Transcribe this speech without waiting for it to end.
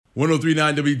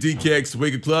1039 WDKX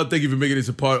Wake Up Club. Thank you for making this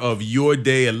a part of your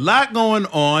day. A lot going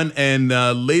on, and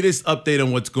latest update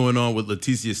on what's going on with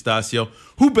Leticia Astacio.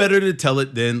 Who better to tell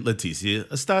it than Leticia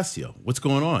Astacio? What's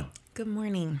going on? Good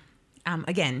morning.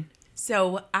 Again,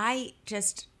 so I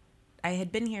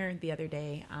had been here the other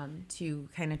day to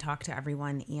kind of talk to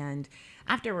everyone, and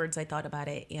afterwards I thought about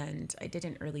it, and I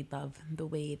didn't really love the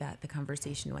way that the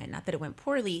conversation went. Not that it went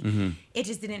poorly, It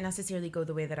just didn't necessarily go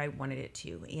the way that I wanted it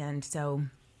to, and so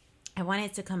I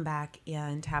wanted to come back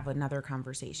and have another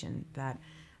conversation that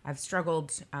I've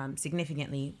struggled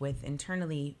significantly with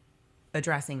internally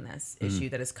addressing this issue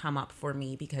that has come up for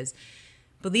me because,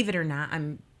 believe it or not,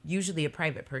 I'm usually a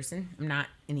private person. I'm not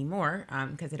anymore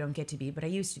because I don't get to be, but I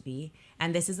used to be.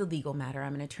 And this is a legal matter.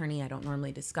 I'm an attorney. I don't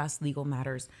normally discuss legal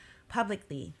matters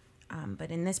publicly.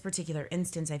 But in this particular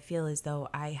instance, I feel as though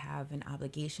I have an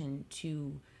obligation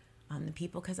to the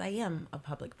people because I am a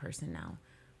public person now.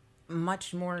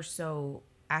 Much more so,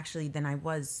 actually, than I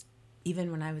was even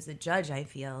when I was a judge, I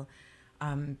feel.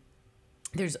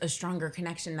 There's a stronger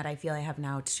connection that I feel I have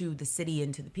now to the city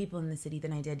and to the people in the city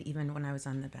than I did even when I was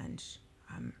on the bench.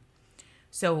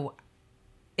 So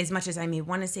as much as I may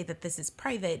want to say that this is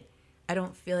private, I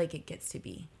don't feel like it gets to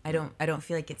be. I don't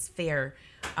feel like it's fair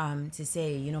to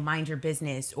say, mind your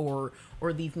business or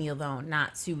leave me alone.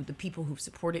 Not to the people who've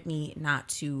supported me, not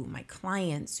to my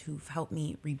clients who've helped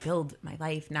me rebuild my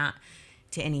life, not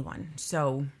to anyone.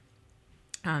 So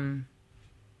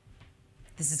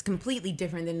this is completely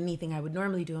different than anything I would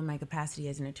normally do in my capacity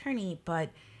as an attorney, but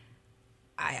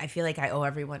I feel like I owe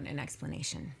everyone an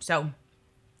explanation. So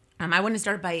I want to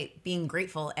start by being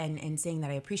grateful and saying that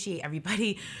I appreciate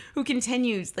everybody who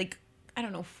continues,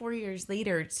 4 years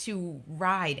later to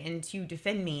ride and to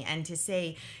defend me and to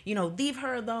say, leave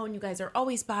her alone. You guys are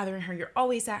always bothering her. You're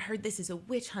always at her. This is a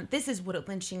witch hunt. This is what a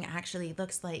lynching actually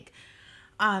looks like.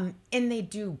 And they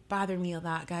do bother me a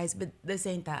lot, guys, but this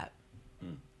ain't that.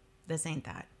 This ain't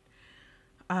that.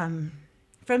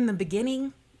 From the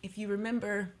beginning, if you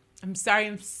remember, I'm sorry,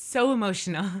 I'm so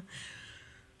emotional.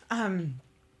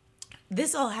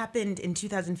 This all happened in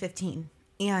 2015,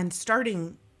 and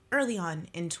starting early on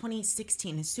in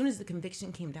 2016, as soon as the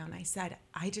conviction came down, I said,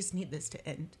 I just need this to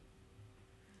end.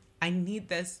 I need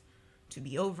this to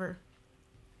be over,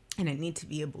 and I need to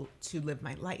be able to live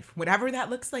my life, whatever that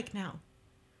looks like now.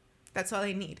 That's all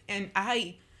I need. And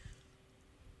I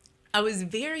was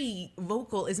very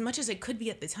vocal, as much as I could be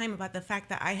at the time, about the fact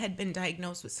that I had been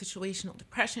diagnosed with situational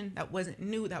depression. That wasn't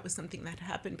new. That was something that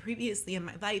happened previously in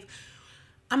my life.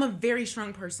 I'm a very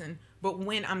strong person, but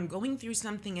when I'm going through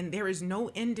something and there is no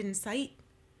end in sight,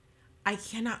 I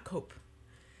cannot cope.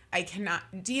 I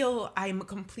cannot deal. I'm a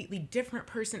completely different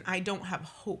person. I don't have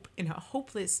hope. And a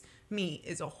hopeless me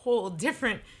is a whole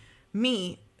different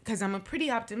me, because I'm a pretty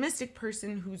optimistic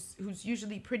person who's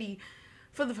usually pretty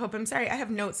full of hope. I'm sorry, I have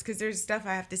notes because there's stuff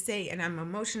I have to say and I'm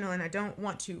emotional and I don't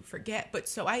want to forget. But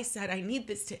so I said, I need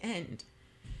this to end.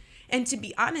 And to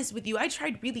be honest with you, I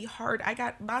tried really hard. I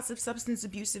got lots of substance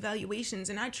abuse evaluations,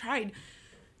 and I tried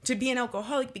to be an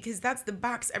alcoholic because that's the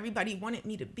box everybody wanted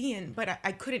me to be in, but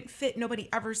I couldn't fit. Nobody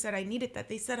ever said I needed that.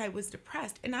 They said I was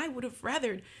depressed, and I would have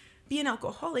rather be an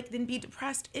alcoholic than be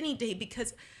depressed any day,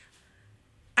 because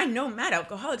I know mad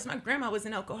alcoholics. My grandma was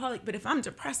an alcoholic, but if I'm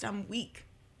depressed, I'm weak,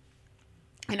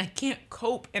 and I can't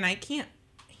cope, and I can't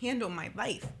handle my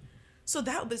life. So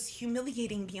that was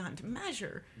humiliating beyond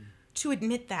measure. To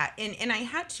admit that, and I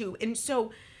had to. And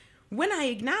so when I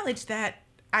acknowledged that,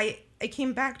 I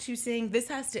came back to saying this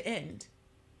has to end,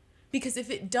 because if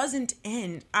it doesn't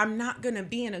end, I'm not going to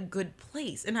be in a good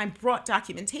place. And I brought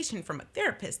documentation from a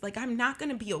therapist, I'm not going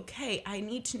to be okay. I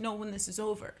need to know when this is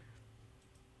over.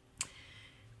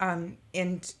 And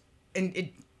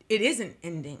it isn't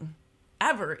ending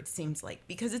ever, it seems like,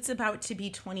 because it's about to be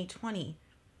 2020.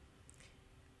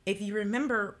 If you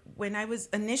remember, when I was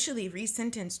initially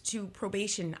resentenced to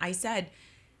probation, I said,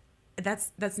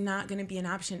 that's not going to be an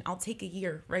option. I'll take a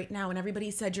year right now. And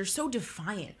everybody said, you're so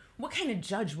defiant. What kind of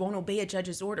judge won't obey a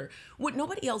judge's order? What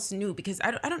nobody else knew, because I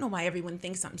don't know why everyone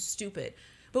thinks I'm stupid,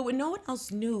 but what no one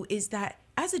else knew is that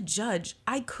as a judge,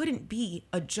 I couldn't be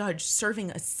a judge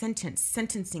serving a sentence,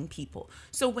 sentencing people.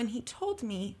 So when he told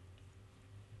me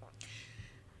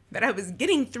that I was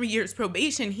getting 3 years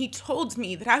probation, he told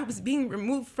me that I was being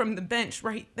removed from the bench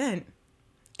right then.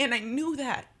 And I knew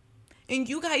that. And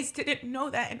you guys didn't know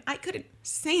that. And I couldn't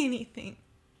say anything.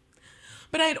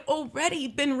 But I had already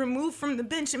been removed from the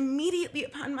bench immediately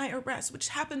upon my arrest, which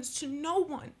happens to no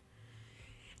one.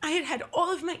 I had had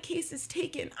all of my cases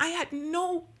taken. I had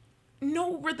no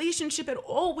no relationship at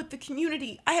all with the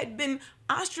community. I had been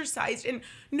ostracized and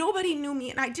nobody knew me,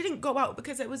 and I didn't go out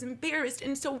because I was embarrassed.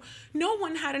 And so no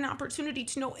one had an opportunity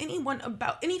to know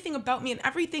anything about me and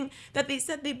everything that they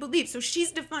said they believed. So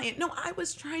she's defiant. No, I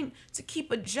was trying to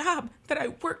keep a job that I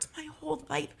worked my whole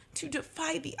life to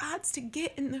defy the odds to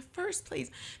get in the first place,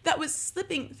 that was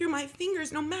slipping through my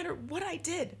fingers no matter what I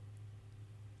did.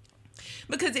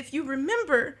 Because if you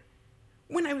remember,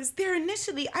 when I was there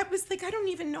initially, I was like, I don't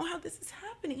even know how this is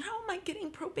happening. How am I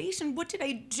getting probation? What did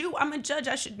I do? I'm a judge.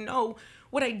 I should know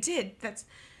what I did. That's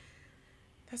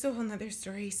a whole nother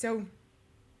story. So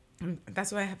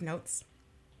that's why I have notes.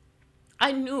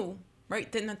 I knew right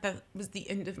then that was the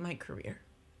end of my career.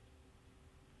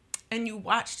 And you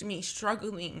watched me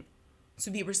struggling to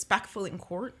be respectful in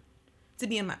court, to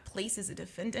be in my place as a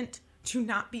defendant, to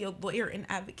not be a lawyer and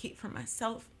advocate for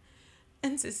myself,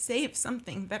 and to save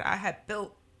something that I had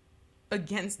built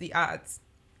against the odds.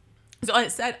 So I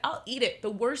said, I'll eat it. The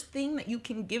worst thing that you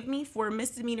can give me for a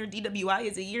misdemeanor DWI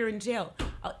is a year in jail.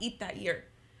 I'll eat that year.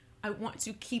 I want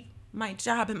to keep my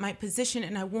job and my position,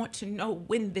 and I want to know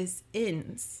when this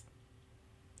ends.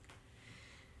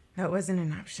 That wasn't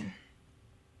an option.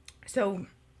 So,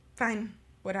 fine,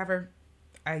 whatever.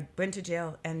 I went to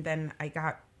jail, and then I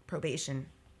got probation.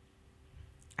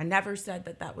 I never said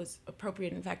that was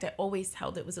appropriate. In fact, I always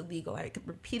held it was illegal. I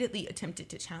repeatedly attempted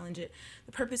to challenge it.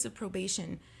 The purpose of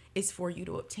probation is for you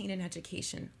to obtain an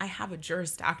education. I have a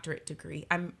Juris Doctorate degree.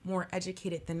 I'm more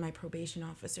educated than my probation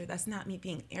officer. That's not me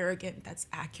being arrogant. That's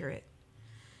accurate.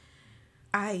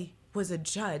 I was a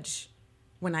judge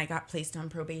when I got placed on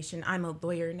probation. I'm a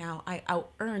lawyer now. I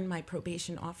out-earned my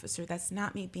probation officer. That's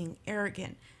not me being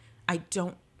arrogant. I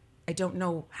don't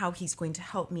know how he's going to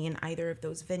help me in either of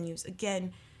those venues.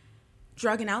 Again,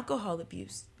 drug and alcohol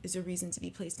abuse is a reason to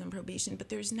be placed on probation, but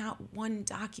there's not one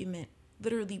document,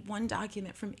 literally one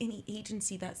document from any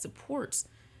agency that supports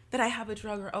that I have a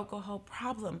drug or alcohol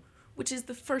problem, which is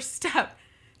the first step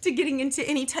to getting into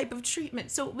any type of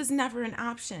treatment. So it was never an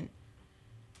option.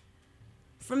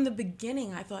 From the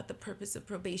beginning, I thought the purpose of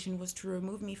probation was to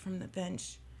remove me from the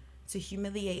bench, to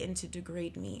humiliate and to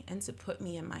degrade me, and to put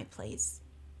me in my place.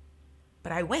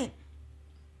 But I went.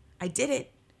 I did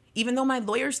it. Even though my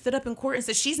lawyer stood up in court and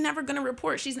said, she's never going to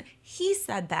report. He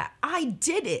said that. I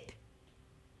did it.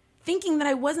 Thinking that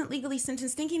I wasn't legally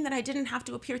sentenced, thinking that I didn't have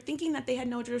to appear, thinking that they had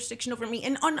no jurisdiction over me.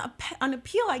 And on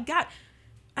appeal,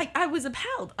 I was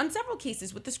upheld on several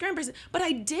cases with the scramblers, but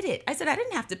I did it. I said, I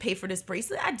didn't have to pay for this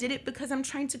bracelet. I did it because I'm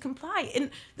trying to comply. And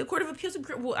the Court of Appeals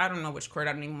agreed. Well, I don't know which court.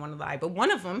 I don't even want to lie. But one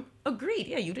of them agreed.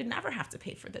 Yeah, you did never have to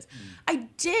pay for this. I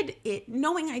did it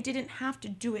knowing I didn't have to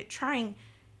do it, trying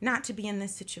not to be in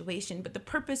this situation. But the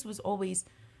purpose was always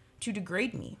to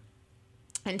degrade me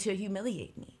and to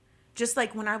humiliate me. Just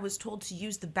like when I was told to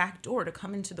use the back door to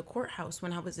come into the courthouse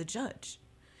when I was a judge.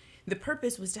 The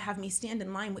purpose was to have me stand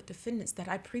in line with defendants that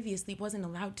I previously wasn't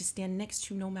allowed to stand next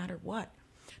to no matter what.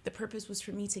 The purpose was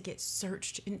for me to get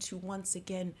searched and to once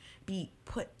again be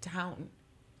put down.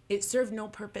 It served no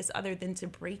purpose other than to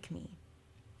break me.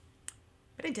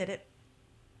 But I did it.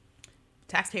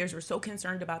 Taxpayers were so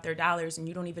concerned about their dollars, and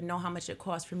you don't even know how much it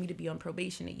costs for me to be on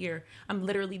probation a year. I'm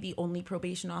literally the only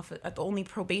probationer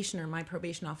my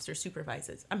probation officer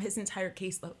supervises. I'm his entire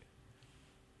caseload.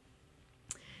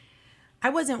 I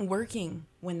wasn't working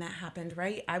when that happened,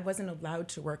 right? I wasn't allowed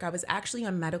to work. I was actually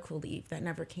on medical leave that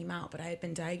never came out, but I had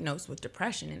been diagnosed with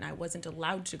depression and I wasn't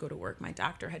allowed to go to work. My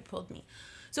doctor had pulled me.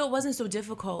 So it wasn't so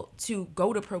difficult to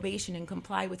go to probation and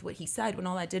comply with what he said when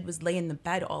all I did was lay in the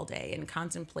bed all day and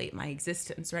contemplate my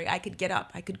existence, right? I could get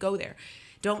up. I could go there.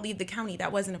 Don't leave the county.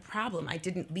 That wasn't a problem. I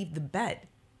didn't leave the bed.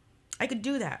 I could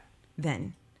do that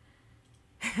then.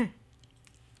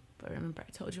 But remember,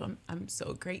 I told you I'm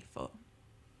so grateful.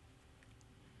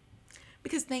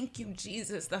 Because thank you,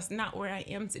 Jesus, that's not where I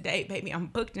am today, baby. I'm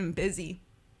booked and busy.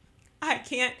 I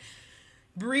can't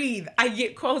breathe. I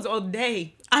get calls all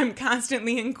day. I'm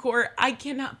constantly in court. I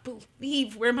cannot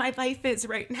believe where my life is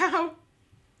right now.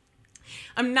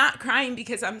 I'm not crying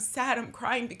because I'm sad. I'm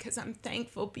crying because I'm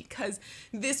thankful, because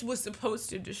this was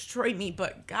supposed to destroy me,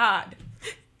 but God.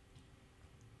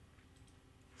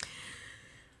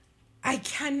 I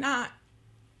cannot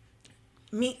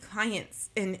meet clients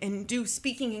and do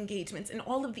speaking engagements and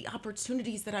all of the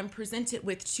opportunities that I'm presented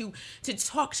with to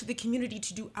talk to the community,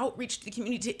 to do outreach to the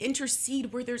community, to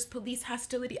intercede where there's police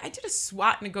hostility. I did a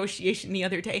SWAT negotiation the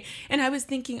other day, and I was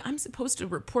thinking, I'm supposed to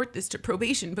report this to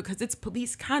probation because it's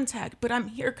police contact, but I'm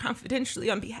here confidentially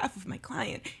on behalf of my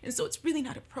client, and so it's really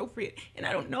not appropriate, and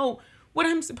I don't know what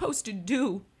I'm supposed to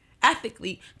do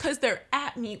ethically because they're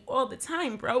at me all the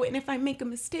time, bro, and if I make a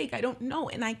mistake, I don't know,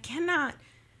 and I cannot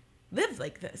live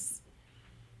like this.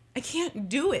 I can't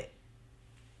do it.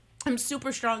 I'm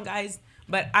super strong, guys,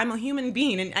 but I'm a human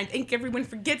being, and I think everyone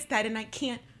forgets that, and I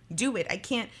can't do it. I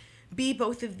can't be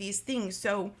both of these things.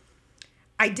 So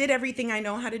I did everything I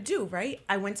know how to do, right?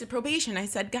 I went to probation. I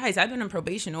said, guys, I've been on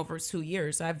probation over 2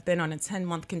 years. I've been on a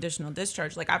 10-month conditional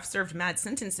discharge. Like, I've served mad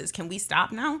sentences. Can we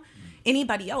stop now?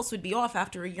 Anybody else would be off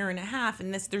after 1.5 years,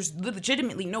 and there's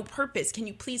legitimately no purpose. Can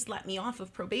you please let me off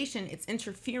of probation? It's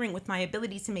interfering with my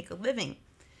ability to make a living.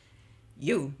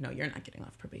 You're not getting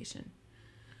off probation.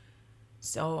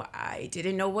 So I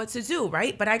didn't know what to do,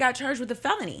 right? But I got charged with a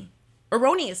felony,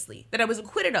 erroneously, that I was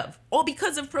acquitted of, all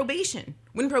because of probation.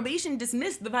 When probation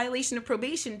dismissed the violation of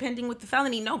probation pending with the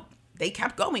felony, no, they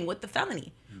kept going with the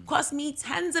felony. Cost me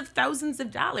tens of thousands of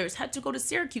dollars, had to go to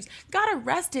Syracuse, got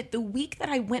arrested the week that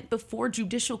I went before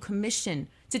judicial commission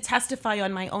to testify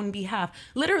on my own behalf.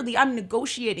 Literally, I'm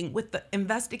negotiating with the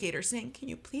investigator saying, can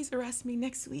you please arrest me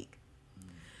next week?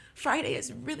 Friday is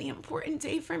a really important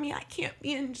day for me. I can't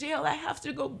be in jail. I have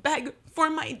to go beg for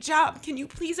my job. Can you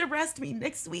please arrest me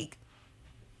next week?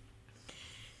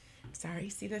 Sorry,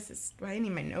 see, this is why I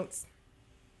need my notes.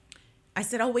 I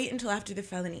said, I'll wait until after the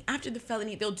felony. After the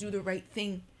felony, they'll do the right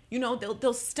thing.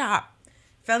 They'll stop.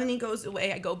 Felony goes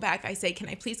away. I go back. I say, can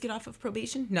I please get off of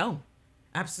probation? No,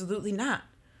 absolutely not.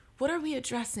 What are we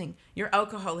addressing? Your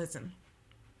alcoholism.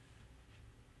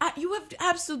 You have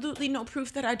absolutely no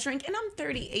proof that I drink, and I'm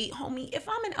 38, homie. If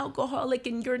I'm an alcoholic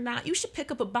and you're not, you should pick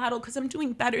up a bottle because I'm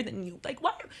doing better than you. Like,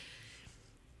 what?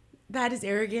 That is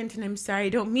arrogant, and I'm sorry. I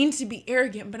don't mean to be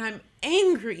arrogant, but I'm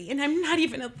angry, and I'm not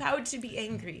even allowed to be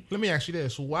angry. Let me ask you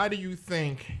this. Why do you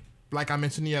think, like I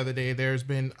mentioned the other day, there's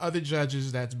been other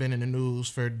judges that's been in the news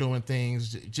for doing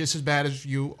things just as bad as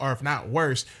you, or if not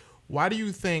worse? Why do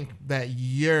you think that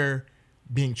you're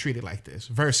being treated like this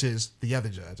versus the other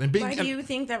judge? Why do you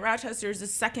think that Rochester is the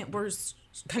second worst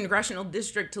congressional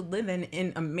district to live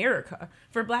in America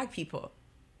for Black people?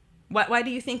 Why do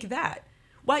you think that?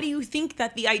 Why do you think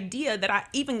that the idea that I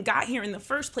even got here in the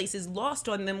first place is lost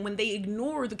on them when they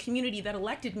ignore the community that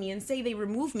elected me and say they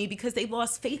removed me because they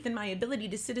lost faith in my ability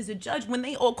to sit as a judge when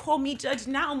they all call me judge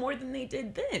now more than they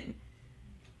did then?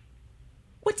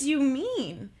 What do you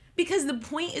mean? Because the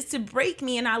point is to break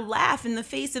me, and I laugh in the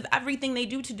face of everything they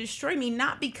do to destroy me,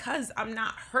 not because I'm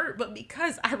not hurt, but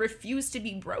because I refuse to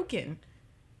be broken.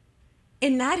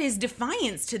 And that is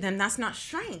defiance to them. That's not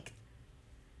strength.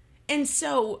 And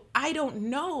so I don't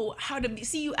know how to be.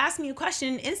 See, you ask me a question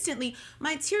and instantly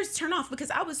my tears turn off because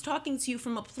I was talking to you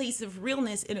from a place of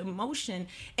realness and emotion,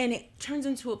 and it turns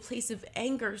into a place of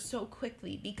anger so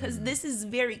quickly because this is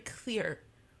very clear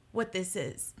what this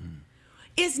is.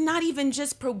 It's not even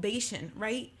just probation,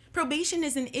 right? Probation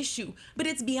is an issue, but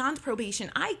it's beyond probation.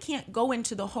 I can't go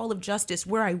into the Hall of Justice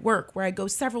where I work, where I go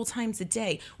several times a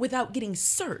day, without getting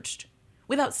searched,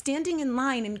 without standing in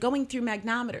line and going through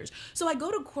magnometers. So I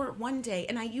go to court one day,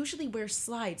 and I usually wear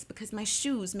slides because my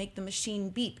shoes make the machine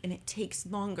beep, and it takes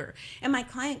longer. And my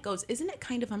client goes, isn't it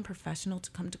kind of unprofessional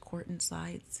to come to court in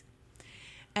slides?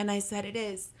 And I said, it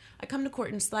is. I come to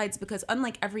court in slides because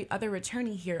unlike every other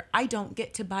attorney here, I don't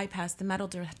get to bypass the metal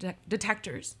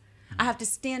detectors. I have to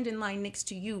stand in line next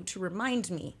to you to remind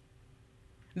me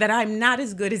that I'm not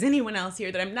as good as anyone else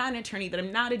here, that I'm not an attorney, that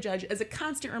I'm not a judge, as a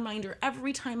constant reminder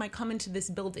every time I come into this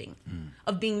building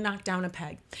of being knocked down a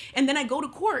peg. And then I go to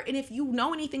court, and if you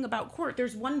know anything about court,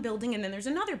 there's one building and then there's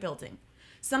another building.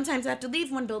 Sometimes I have to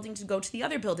leave one building to go to the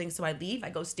other building, so I leave, I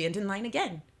go stand in line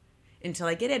again until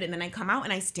I get in, and then I come out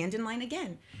and I stand in line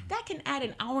again. That can add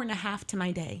an hour and a half to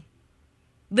my day.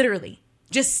 Literally.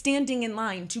 Just standing in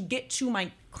line to get to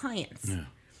my clients. Yeah.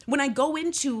 When I go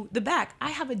into the back, I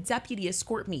have a deputy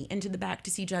escort me into the back to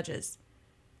see judges.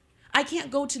 I can't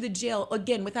go to the jail,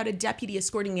 again, without a deputy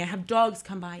escorting me. I have dogs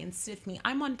come by and sniff me.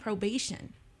 I'm on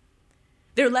probation.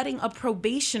 They're letting a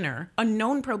probationer, a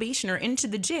known probationer, into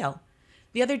the jail.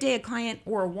 The other day, a client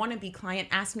or a wannabe client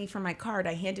asked me for my card.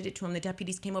 I handed it to him. The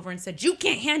deputies came over and said, you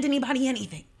can't hand anybody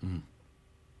anything.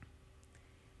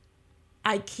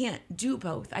 I can't do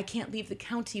both. I can't leave the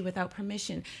county without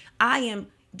permission. I am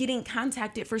getting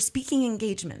contacted for speaking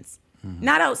engagements,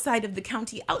 not outside of the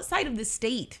county, outside of the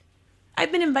state.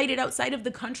 I've been invited outside of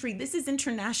the country. This is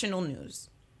international news.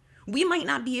 We might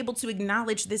not be able to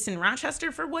acknowledge this in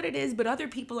Rochester for what it is, but other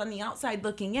people on the outside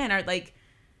looking in are like,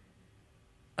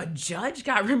 a judge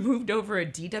got removed over a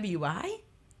DWI?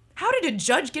 How did a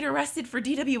judge get arrested for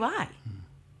DWI?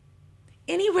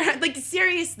 Anywhere, like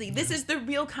seriously, this is the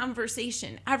real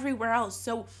conversation everywhere else.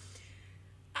 So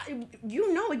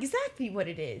you know exactly what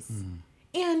it is.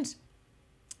 And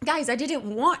Guys, I didn't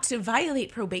want to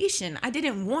violate probation. I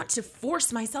didn't want to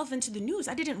force myself into the news.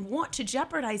 I didn't want to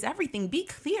jeopardize everything. Be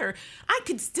clear, I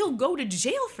could still go to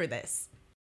jail for this.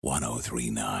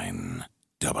 1039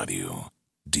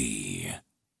 WDKX.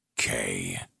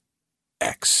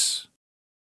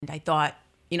 And I thought,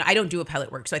 I don't do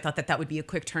appellate work, so I thought that would be a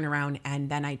quick turnaround.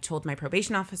 And then I told my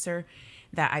probation officer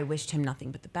that I wished him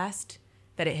nothing but the best,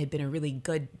 that it had been a really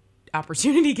good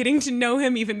opportunity getting to know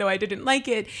him, even though I didn't like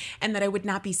it, and that I would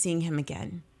not be seeing him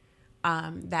again.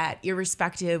 That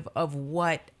irrespective of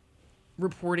what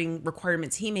reporting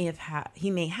requirements he may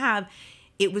have,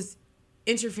 it was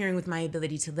interfering with my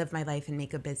ability to live my life and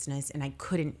make a business, and I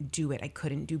couldn't do it. I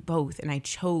couldn't do both, and I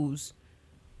chose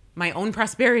my own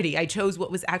prosperity. I chose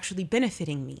what was actually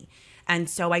benefiting me. And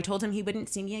so I told him he wouldn't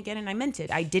see me again, and I meant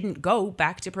it. I didn't go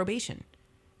back to probation.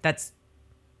 That's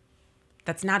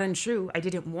not untrue. I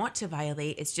didn't want to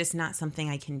violate. It's just not something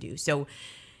I can do. So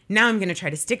now I'm going to try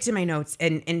to stick to my notes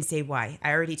and say why.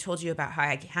 I already told you about how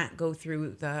I can't go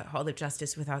through the Hall of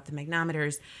Justice without the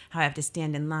magnometers, how I have to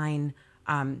stand in line.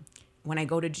 When I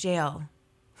go to jail,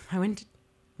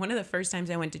 one of the first times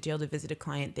I went to jail to visit a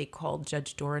client, they called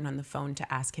Judge Doran on the phone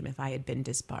to ask him if I had been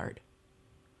disbarred.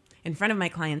 In front of my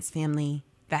client's family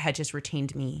that had just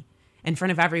retained me, in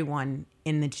front of everyone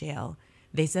in the jail,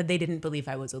 they said they didn't believe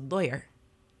I was a lawyer.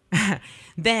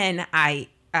 Then I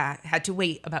had to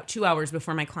wait about 2 hours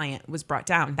before my client was brought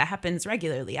down. That happens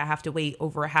regularly. I have to wait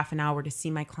over a half an hour to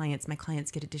see my clients. My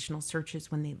clients get additional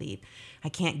searches when they leave. I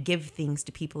can't give things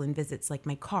to people in visits like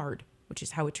my card, which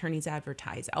is how attorneys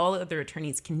advertise. All other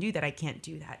attorneys can do that. I can't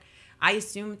do that. I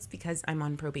assume it's because I'm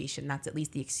on probation. That's at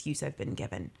least the excuse I've been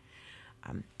given.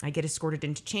 I get escorted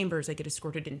into chambers. I get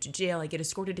escorted into jail. I get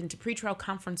escorted into pretrial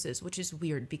conferences, which is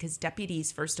weird because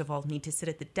deputies, first of all, need to sit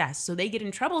at the desk. So they get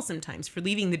in trouble sometimes for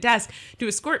leaving the desk to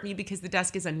escort me because the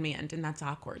desk is unmanned, and that's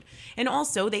awkward. And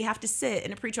also, they have to sit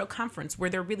in a pretrial conference where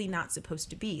they're really not supposed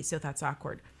to be, so that's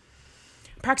awkward.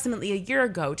 Approximately a year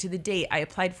ago to the date, I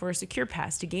applied for a secure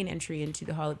pass to gain entry into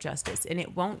the Hall of Justice, and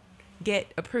it won't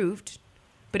get approved,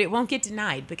 but it won't get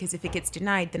denied, because if it gets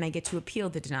denied, then I get to appeal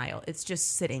the denial. It's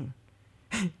just sitting.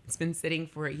 It's been sitting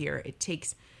for a year. It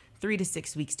takes 3 to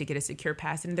 6 weeks to get a secure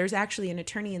pass. And there's actually an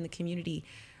attorney in the community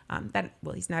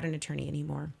he's not an attorney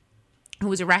anymore, who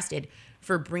was arrested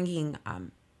for bringing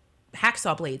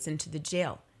hacksaw blades into the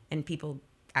jail, and people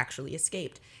actually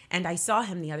escaped. And I saw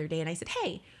him the other day and I said,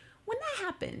 hey, when that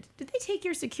happened, did they take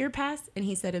your secure pass? And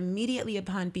he said immediately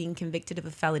upon being convicted of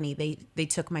a felony, they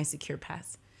took my secure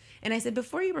pass. And I said,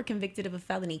 before you were convicted of a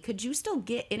felony, could you still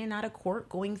get in and out of court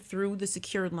going through the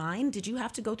secure line? Did you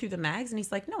have to go through the mags? And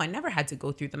he's like, no, I never had to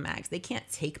go through the mags. They can't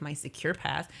take my secure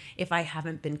pass if I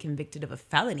haven't been convicted of a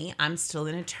felony. I'm still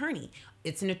an attorney.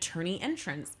 It's an attorney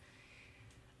entrance.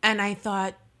 And I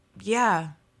thought, yeah,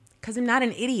 because I'm not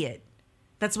an idiot.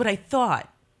 That's what I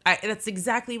thought. That's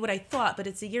exactly what I thought. But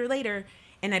it's a year later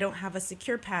and I don't have a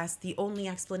secure pass. The only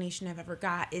explanation I've ever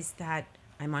got is that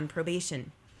I'm on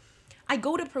probation. I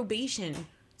go to probation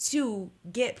to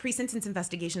get pre-sentence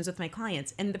investigations with my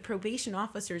clients, and the probation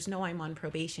officers know I'm on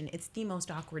probation. It's the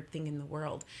most awkward thing in the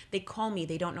world. They call me.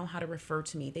 They don't know how to refer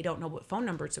to me. They don't know what phone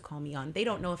number to call me on. They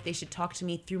don't know if they should talk to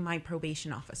me through my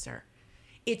probation officer.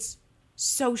 It's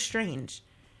so strange.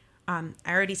 I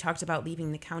already talked about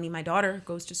leaving the county. My daughter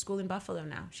goes to school in Buffalo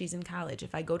now. She's in college.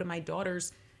 If I go to my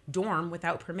daughter's dorm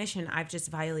without permission, I've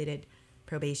just violated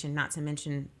probation, not to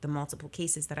mention the multiple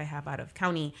cases that I have out of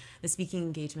county, the speaking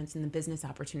engagements, and the business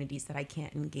opportunities that I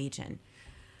can't engage in.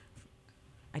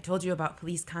 I told you about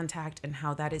police contact and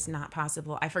how that is not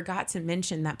possible. I forgot to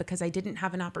mention that because I didn't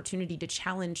have an opportunity to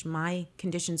challenge my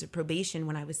conditions of probation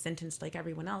when I was sentenced like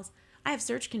everyone else, I have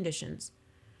search conditions.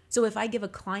 So if I give a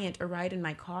client a ride in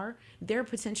my car, they're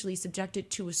potentially subjected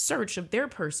to a search of their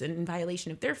person in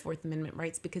violation of their Fourth Amendment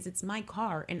rights because it's my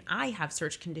car and I have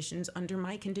search conditions under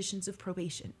my conditions of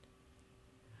probation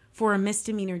for a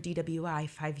misdemeanor DWI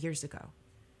 5 years ago.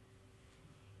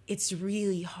 It's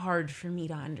really hard for me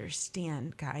to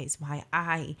understand, guys, why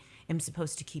I am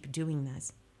supposed to keep doing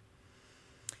this.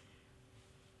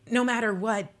 No matter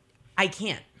what, I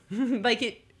can't. Like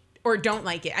it. Or don't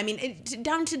like it. I mean,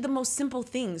 down to the most simple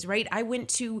things, right? I went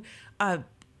to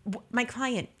my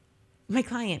client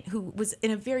who was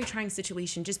in a very trying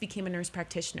situation, just became a nurse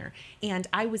practitioner, and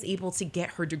I was able to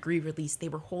get her degree released. They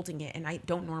were holding it, and I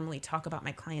don't normally talk about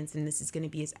my clients, and this is going to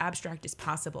be as abstract as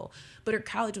possible, but her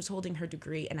college was holding her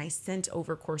degree, and I sent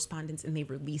over correspondence, and they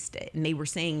released it, and they were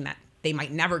saying that they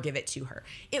might never give it to her.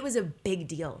 It was a big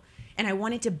deal, and I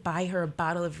wanted to buy her a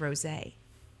bottle of rosé,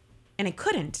 and I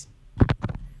couldn't.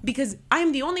 because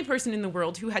I'm the only person in the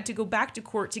world who had to go back to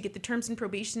court to get the terms and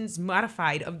probations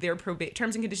modified of their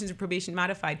terms and conditions of probation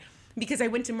modified, because I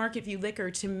went to Market View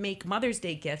Liquor to make Mother's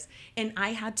Day gifts, and I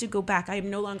had to go back. I am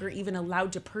no longer even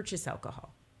allowed to purchase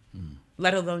alcohol,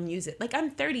 let alone use it. Like, I'm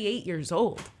 38 years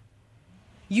old.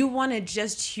 You want to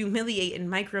just humiliate and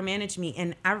micromanage me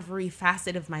in every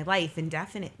facet of my life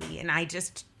indefinitely, and I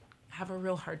just have a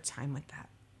real hard time with that.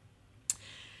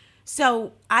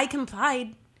 So I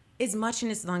complied as much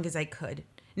and as long as I could.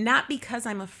 Not because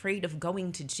I'm afraid of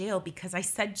going to jail, because I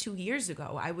said 2 years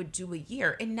ago I would do a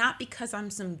year, and not because I'm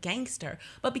some gangster,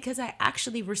 but because I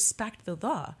actually respect the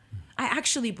law. I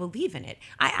actually believe in it.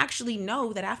 I actually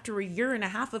know that after a year and a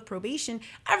half of probation,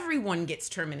 everyone gets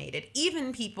terminated.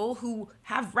 Even people who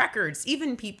have records,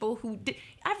 even people who,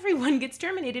 everyone gets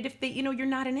terminated if they, you're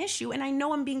not an issue. And I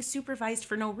know I'm being supervised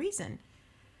for no reason.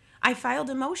 I filed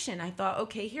a motion. I thought,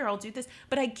 okay, here, I'll do this,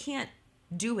 but I can't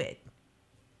do it.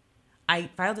 I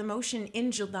filed a motion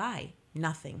in July,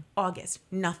 nothing. August,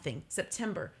 nothing.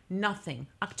 September, nothing.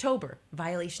 October,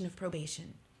 violation of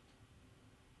probation.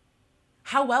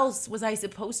 How else was I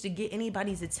supposed to get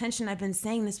anybody's attention? I've been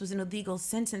saying this was an illegal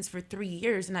sentence for 3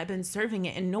 years, and I've been serving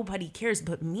it, and nobody cares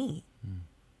but me.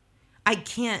 I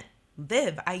can't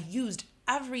live. I used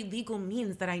every legal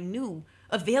means that I knew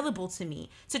available to me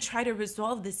to try to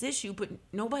resolve this issue, but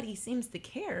nobody seems to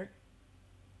care.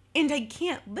 And I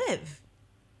can't live.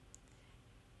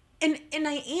 And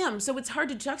I am, so it's hard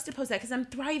to juxtapose that, because I'm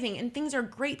thriving and things are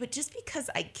great, but just because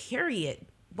I carry it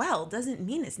well doesn't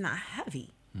mean it's not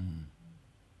heavy.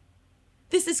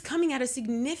 This is coming at a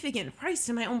significant price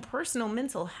to my own personal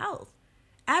mental health.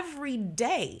 Every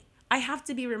day, I have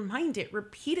to be reminded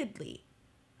repeatedly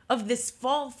of this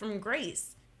fall from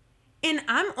grace. And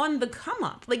I'm on the come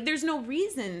up. Like, there's no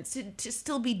reason to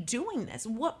still be doing this.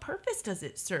 What purpose does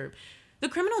it serve? The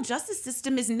criminal justice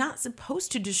system is not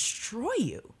supposed to destroy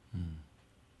you.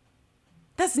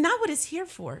 That's not what it's here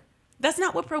for. That's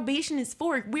not what probation is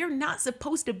for. We're not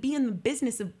supposed to be in the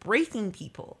business of breaking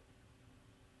people.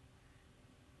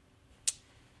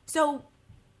 So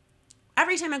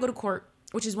every time I go to court,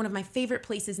 which is one of my favorite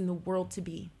places in the world to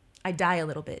be, I die a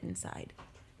little bit inside,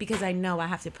 because I know I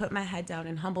have to put my head down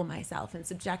and humble myself and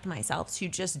subject myself to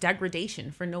just degradation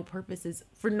for no purposes,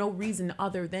 for no reason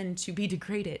other than to be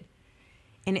degraded.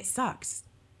 And it sucks.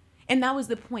 And that was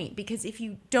the point, because if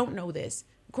you don't know this,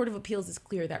 the Court of Appeals is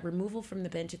clear that removal from the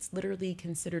bench, it's literally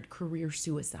considered career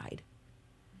suicide.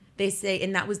 They say,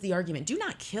 and that was the argument, do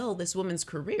not kill this woman's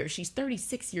career. She's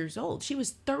 36 years old. She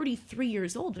was 33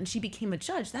 years old when she became a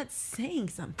judge. That's saying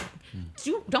something.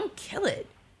 Don't kill it.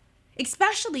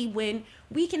 Especially when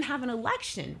we can have an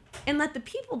election and let the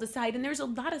people decide. And there's a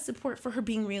lot of support for her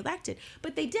being reelected.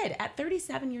 But they did. At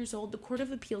 37 years old, the Court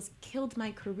of Appeals killed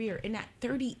my career. And at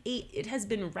 38, it has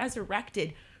been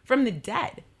resurrected from the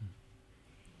dead.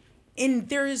 And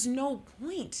there is no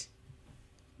point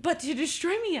but to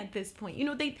destroy me at this point.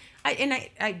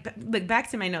 I look back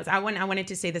to my notes. I wanted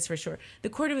to say this for sure. The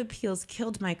Court of Appeals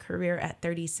killed my career at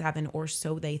 37, or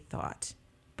so they thought.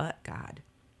 But God,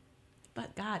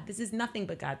 this is nothing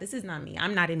but God. This is not me.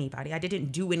 I'm not anybody. I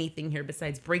didn't do anything here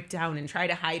besides break down and try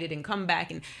to hide it and come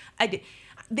back. And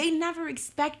they never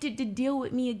expected to deal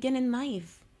with me again in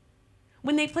life.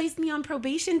 When they placed me on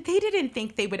probation, they didn't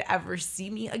think they would ever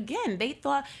see me again. They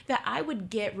thought that I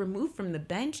would get removed from the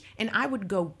bench and I would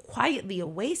go quietly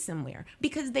away somewhere,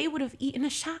 because they would have eaten a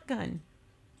shotgun.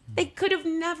 They could have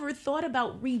never thought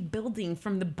about rebuilding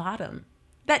from the bottom.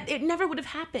 That it never would have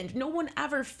happened. No one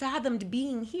ever fathomed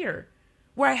being here,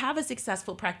 where I have a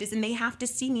successful practice and they have to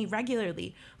see me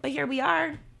regularly. But here we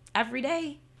are, every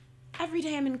day. Every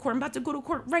day I'm in court. I'm about to go to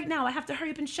court right now. I have to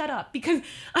hurry up and shut up because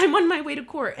I'm on my way to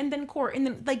court. And then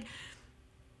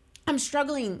I'm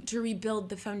struggling to rebuild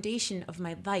the foundation of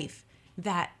my life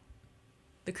that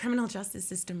the criminal justice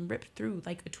system ripped through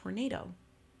like a tornado.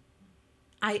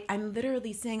 I'm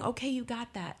literally saying, okay, you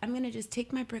got that. I'm going to just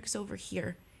take my bricks over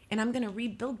here and I'm going to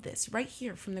rebuild this right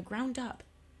here from the ground up.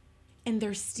 And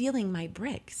they're stealing my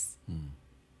bricks.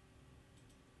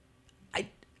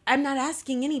 I'm not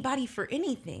asking anybody for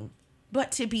anything but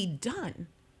to be done.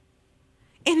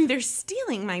 And they're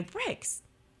stealing my bricks.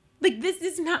 Like, this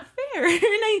is not fair. And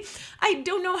I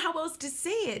don't know how else to say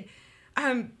it.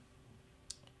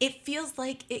 It feels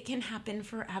like it can happen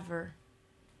forever.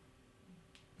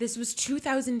 This was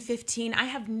 2015. I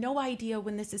have no idea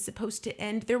when this is supposed to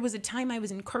end. There was a time I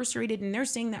was incarcerated and they're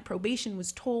saying that probation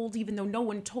was told, even though no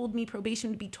one told me probation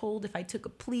would be told if I took a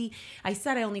plea. I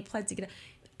said I only pled to get out.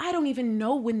 I don't even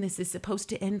know when this is supposed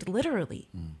to end, literally.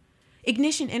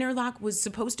 Ignition interlock was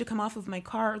supposed to come off of my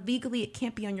car. Legally, it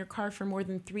can't be on your car for more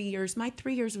than 3 years. My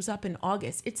 3 years was up in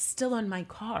August. It's still on my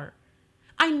car.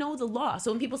 I know the law.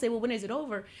 So when people say, well, when is it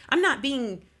over? I'm not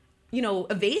being,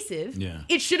 evasive. Yeah.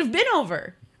 It should have been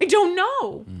over. I don't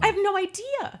know. I have no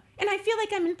idea. And I feel like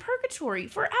I'm in purgatory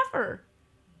forever.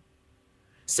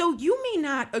 So you may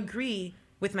not agree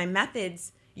with my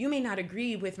methods. You may not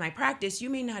agree with my practice. You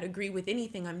may not agree with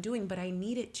anything I'm doing, but I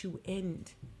need it to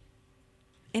end.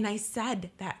 And I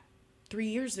said that 3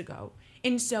 years ago.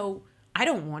 And so I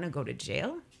don't want to go to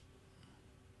jail.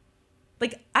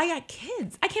 Like, I got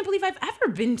kids. I can't believe I've ever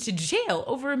been to jail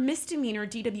over a misdemeanor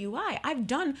DWI. I've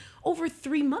done over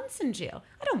 3 months in jail.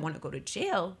 I don't want to go to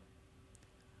jail.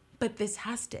 But this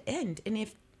has to end. And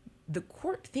if the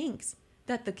court thinks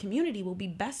that the community will be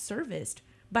best serviced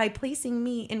by placing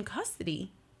me in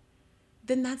custody,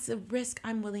 then that's a risk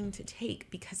I'm willing to take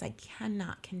because I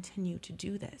cannot continue to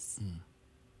do this.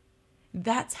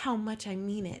 That's how much I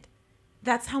mean it.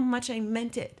 That's how much I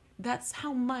meant it. That's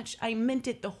how much I meant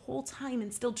it the whole time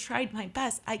and still tried my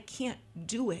best. I can't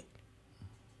do it.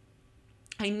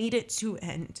 I need it to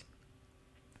end.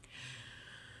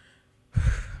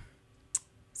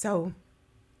 So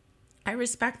I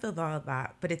respect the law of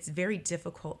that, but it's very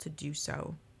difficult to do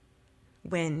so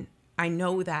when I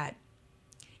know that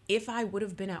if I would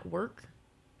have been at work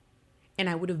and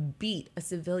I would have beat a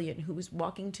civilian who was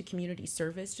walking to community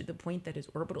service to the point that his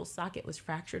orbital socket was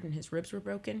fractured and his ribs were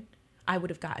broken, I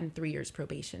would have gotten 3 years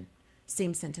probation.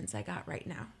 Same sentence I got right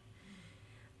now.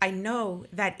 I know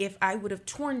that if I would have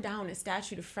torn down a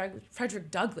statue of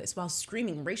Frederick Douglass while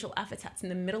screaming racial epithets in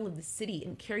the middle of the city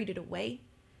and carried it away,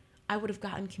 I would have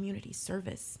gotten community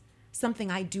service. Something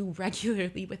I do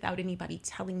regularly without anybody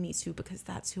telling me to because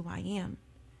that's who I am.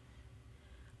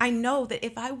 I know that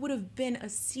if I would have been a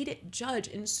seated judge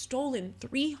and stolen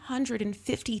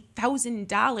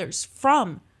 $350,000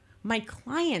 from my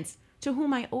clients to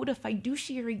whom I owed a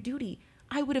fiduciary duty,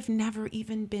 I would have never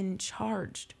even been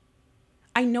charged.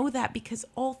 I know that because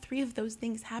all 3 of those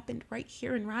things happened right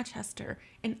here in Rochester,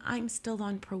 and I'm still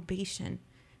on probation,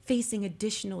 facing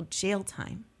additional jail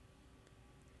time.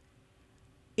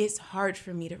 It's hard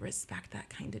for me to respect that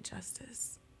kind of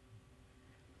justice.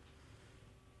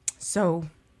 So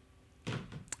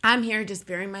I'm here just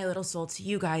bearing my little soul to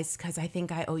you guys because I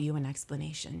think I owe you an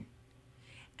explanation.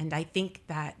 And I think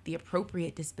that the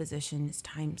appropriate disposition is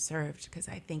time served because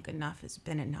I think enough has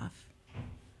been enough.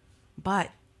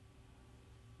 But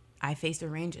I face a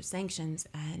range of sanctions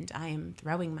and I am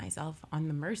throwing myself on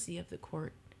the mercy of the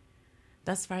court.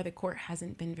 Thus far, the court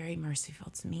hasn't been very merciful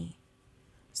to me.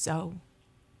 So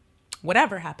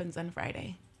whatever happens on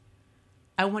Friday,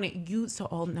 I wanted you to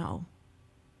all know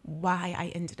why I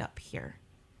ended up here.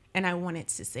 And I wanted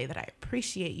to say that I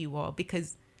appreciate you all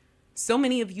because so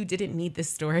many of you didn't need this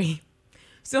story.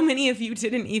 So many of you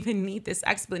didn't even need this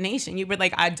explanation. You were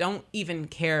like, I don't even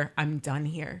care. I'm done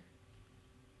here.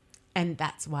 And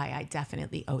that's why I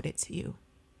definitely owed it to you.